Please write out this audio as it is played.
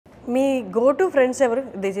Me go to friends ఎవరు?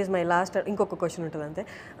 This is my last, ఇంకొక question ఉంటుంది అంతే.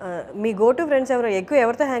 మీ గో టు ఫ్రెండ్స్ ఎవరు? ఎక్కువ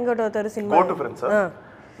ఎవరితో హ్యాంగ్ అవుట్ అవుతారు సినిమా? గో టు ఫ్రెండ్స్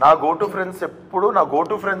నా గో టు ఫ్రెండ్స్ ఎప్పుడు నా go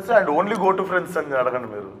to friends and only go to friends అని అడగండి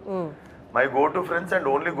మీరు. My go to friends and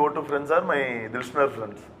only go to friends are my Dilsukhnagar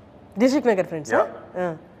friends. Dilsukhnagar friends.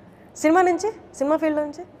 Cinema నుంచి, cinema field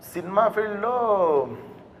నుంచి? Cinema ఫీల్డ్లో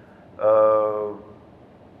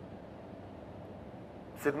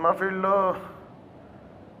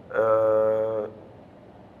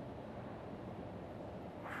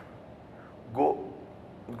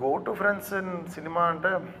go to friends in cinema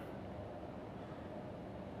అంటే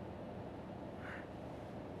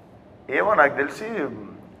ఏమో నాకు తెలిసి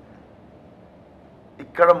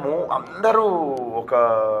ఇక్కడ అందరూ ఒక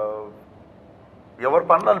ఎవరి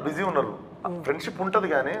పనులు వాళ్ళు బిజీ ఉన్నారు. ఫ్రెండ్షిప్ ఉంటుంది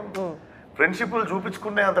కానీ ఫ్రెండ్షిప్లు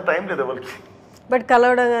చూపించుకునే అంత టైం లేదు ఎవరికి. బట్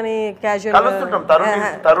కలవడం కానీ క్యాజువల్ కలుస్తుంటాం.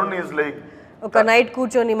 తరుణ్ ఈజ్ లైక్ ఒక నైట్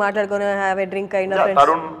కూర్చొని మాట్లాడుకొని have a drink kind of.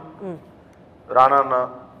 Tarun, రానా అన్న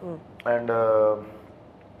అండ్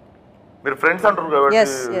మీరు ఫ్రెండ్స్ అంటారు కాబట్టి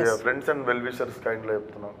friends and well wishers kind లో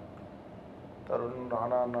చెప్తున్నాం. తరుణ్,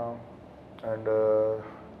 రానా అన్న and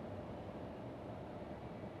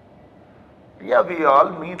yeah we all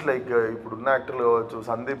meet like ఇప్పుడున్న యాక్టర్లు కావచ్చు.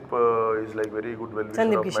 Sandeep is like very good well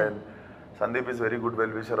wisher of mine. Sandeep is very good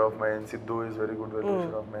well wisher of mine. Sidhu is very good well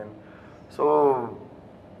wisher of mine. So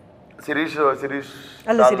Sirish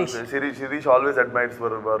always admires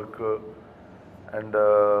our work and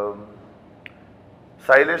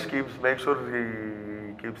Sailesh makes sure he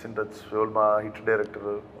keeps in touch. My hit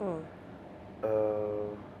director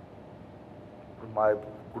my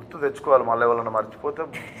గుర్తు తెచ్చుకోవాలి, మళ్ళీ ఎవరైనా మర్చిపోతే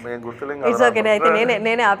మేము గుర్తులేం. It's okay, అయితే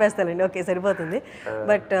నేనే ఆపేస్తానండి. Okay, సరిపోతుంది.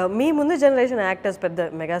 But మీ ముందు జనరేషన్ యాక్టర్స్ పెద్ద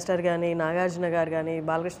మెగాస్టార్ కానీ, నాగార్జున గారు కానీ,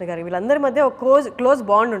 బాలకృష్ణ గారు, వీళ్ళందరి మధ్య ఒక క్లోజ్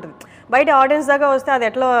బాండ్ ఉంటుంది. బయట ఆడియన్స్ దాకా వస్తే అది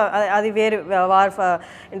ఎట్లా, అది వేరు వార్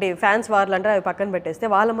ఏంటి ఫ్యాన్స్ వార్లు అంటే అవి పక్కన పెట్టేస్తే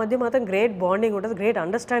వాళ్ళ మధ్య మాత్రం గ్రేట్ బాండింగ్ ఉంటుంది, గ్రేట్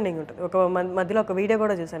అండర్స్టాండింగ్ ఉంటుంది. ఒక మధ్యలో ఒక వీడియో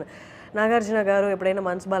కూడా చూశాను, నాగార్జున గారు ఎప్పుడైనా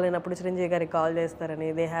మనసు బాగాలేనప్పుడు చిరంజీవి గారికి కాల్ చేస్తారని,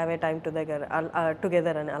 they have a time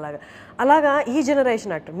together అని. అలాగా ఈ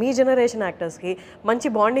జనరేషన్ మీ జనరేషన్ యాక్టర్స్కి మంచి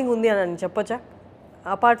బాండింగ్ ఉంది అని చెప్పొచ్చా?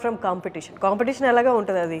 అపార్ట్ ఫ్రమ్ కాంపిటీషన్ ఎలాగా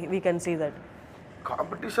ఉంటుంది, అది we can see that.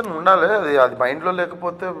 Competition ఉండాలి, అది మైండ్లో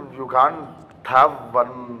లేకపోతే you can't have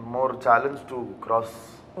one more challenge to cross.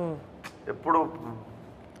 ఎప్పుడు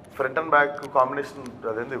ఫ్రంట్ అండ్ బ్యాక్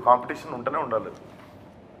కాంపిటీషన్ ఉంటూనే ఉండాలి.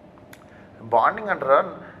 బాండింగ్ అంటారా,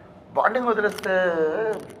 బాండింగ్ వదిలేస్తే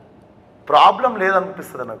ప్రాబ్లం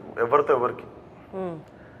లేదనిపిస్తుంది నాకు ఎవరితో ఎవరికి.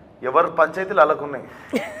 ఎవరి పంచాయతీలు అలాగ ఉన్నాయి.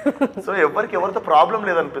 సో ఎవరితో problem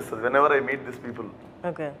లేదనిపిస్తుంది when ever I meet this people.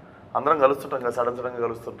 అందరం కలుస్తుంటాం కదా, సడన్గా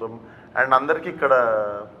కలుస్తుంటాం. అండ్ అందరికి ఇక్కడ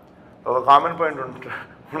ఒక కామన్ పాయింట్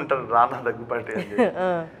ఉంటారు, రానా దగ్గుపాటి అని.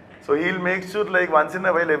 So heal make sure like once in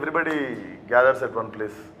a while everybody gathers at one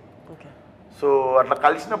place. So అట్లా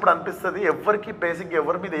కలిసినప్పుడు అనిపిస్తుంది ఎవరికి బేసిక్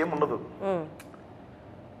ఎవరి మీద ఏమి ఉండదు,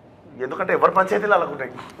 ఎందుకంటే ఎవరి పంచాయతీలు అలాగ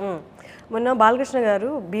ఉంటాయి. మొన్న బాలకృష్ణ గారు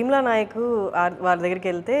భీమ్లా నాయక్ వారి దగ్గరికి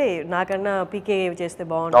వెళ్తే నాకన్నా పీకే చేస్తే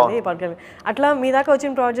బాగుంటుంది, అట్లా మీ దాకా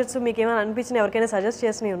వచ్చిన ప్రాజెక్ట్స్ మీకు ఏమైనా అనిపించిన, ఎవరికైనా సజెస్ట్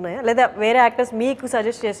చేసినవి ఉన్నాయా, లేదా వేరే యాక్టర్స్ మీకు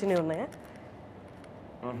సజెస్ట్ చేసినవి ఉన్నాయా?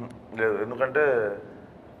 లేదు, ఎందుకంటే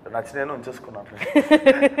నచ్చినేను ఉంచేసుకున్నాను.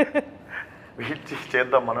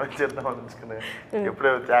 చేద్దాం మనమే చేద్దాం అని ఉంచుకునే, ఎప్పుడే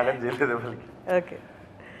త్యాగం చేయలేదు ఎవరికి. Okay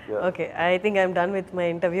okay, I think I'm done with my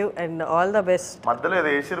interview and all the best. మధ్యలో ఏదో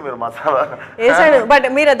వేసారు మీరు మసాలా వేసాను, బట్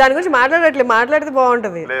మీరు దాని గురించి మాట్లాడితే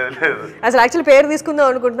బాగుంటుంది. అసలు యాక్చువల్ పేరు తీసుకుందాం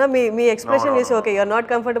అనుకుంటున్నా, మీ expression is okay, you're not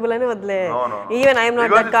comfortable అని వదిలే. Even I'm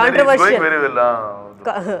not that controversial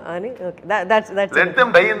అని. Okay, that's let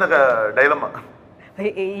them die in the dilemma.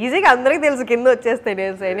 ఈజీగా అందరికీ తెలుసు, కింద వచ్చేస్తాయి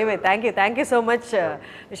names. Anyway, thank you so much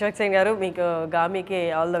Vishwak Sen గారు. మీకు గామికి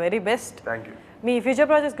all the very best. Thank you. Me future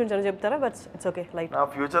projects గురించి చెప్తారా? But it's okay. లైక్ నా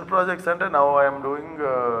ఫ్యూచర్ ప్రాజెక్ట్స్ అంటే now I'm doing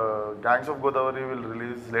gangs of Godavari will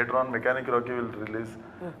release, later on mechanic Rocky will release,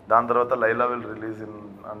 దాని తర్వాత Laila will release in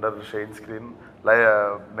under shine screen.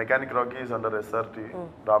 Mechanic Rocky is under SRT,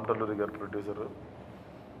 Ram టల్లూరి గారు producer.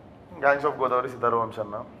 Gangs of Godavari సిద్ధారవంశ్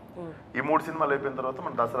అన్న. ఈ 3 సినిమాలు అయిపోయిన తర్వాత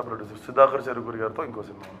మన దసరా ప్రొడ్యూసర్ సుధాకర్ చెరుకూరి గారితో ఇంకో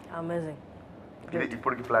సినిమా. అమేజింగ్. ఇది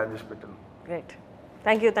ఇప్పటికి ప్లాన్ చేసి పెట్టాను. Great,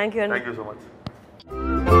 thank you. Thank you so much.